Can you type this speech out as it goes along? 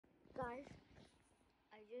Guys,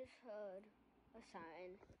 I just heard a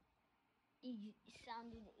siren. It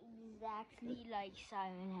sounded exactly like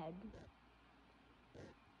Siren Head.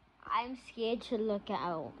 I'm scared to look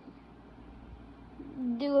out.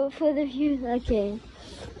 Do it for the views. Okay,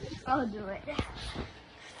 I'll do it.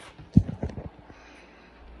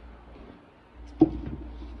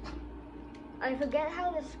 I forget how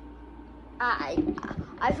this.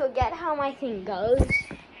 I forget how my thing goes.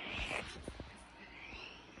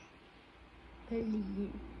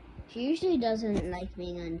 She usually doesn't like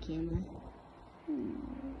being on camera.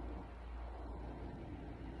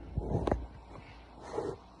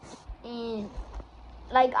 And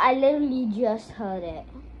like I literally just heard it.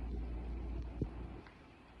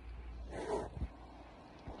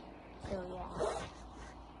 So yeah.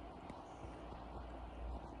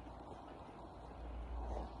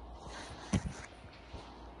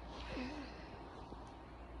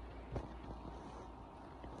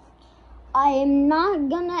 I am not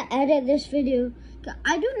gonna edit this video.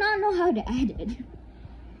 I do not know how to edit.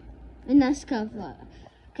 And that's because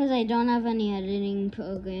I don't have any editing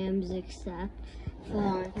programs except for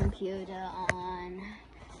on a computer on,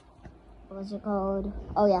 what's it called?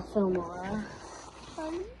 Oh yeah, Filmora.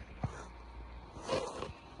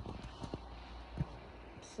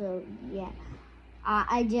 So yeah,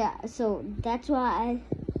 so that's why I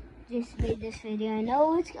just made this video. I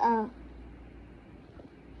know it's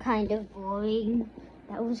kind of boring.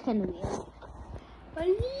 That was kind of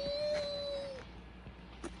weird.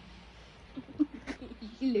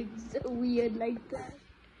 He looks so weird like that.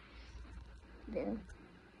 There.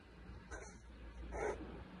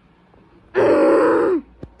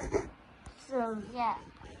 So yeah.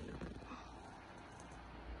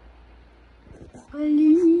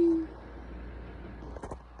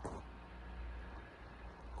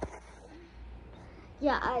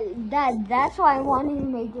 Yeah, that's why I wanted to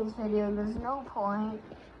make this video. There's no point.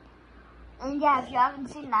 And yeah, if you haven't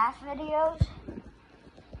seen last videos,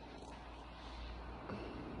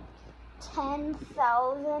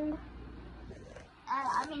 10,000.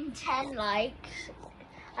 I mean 10 likes.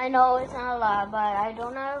 I know it's not a lot, but I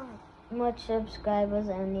don't have much subscribers.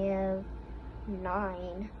 I only have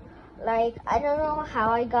 9. Like, I don't know how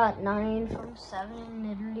I got 9 from 7 in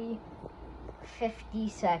literally 50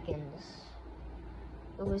 seconds.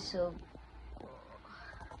 It was so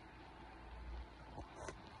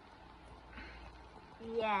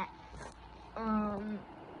yeah. I'm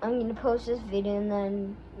gonna post this video and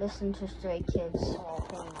then listen to Stray Kids while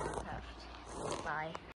playing Minecraft. Bye.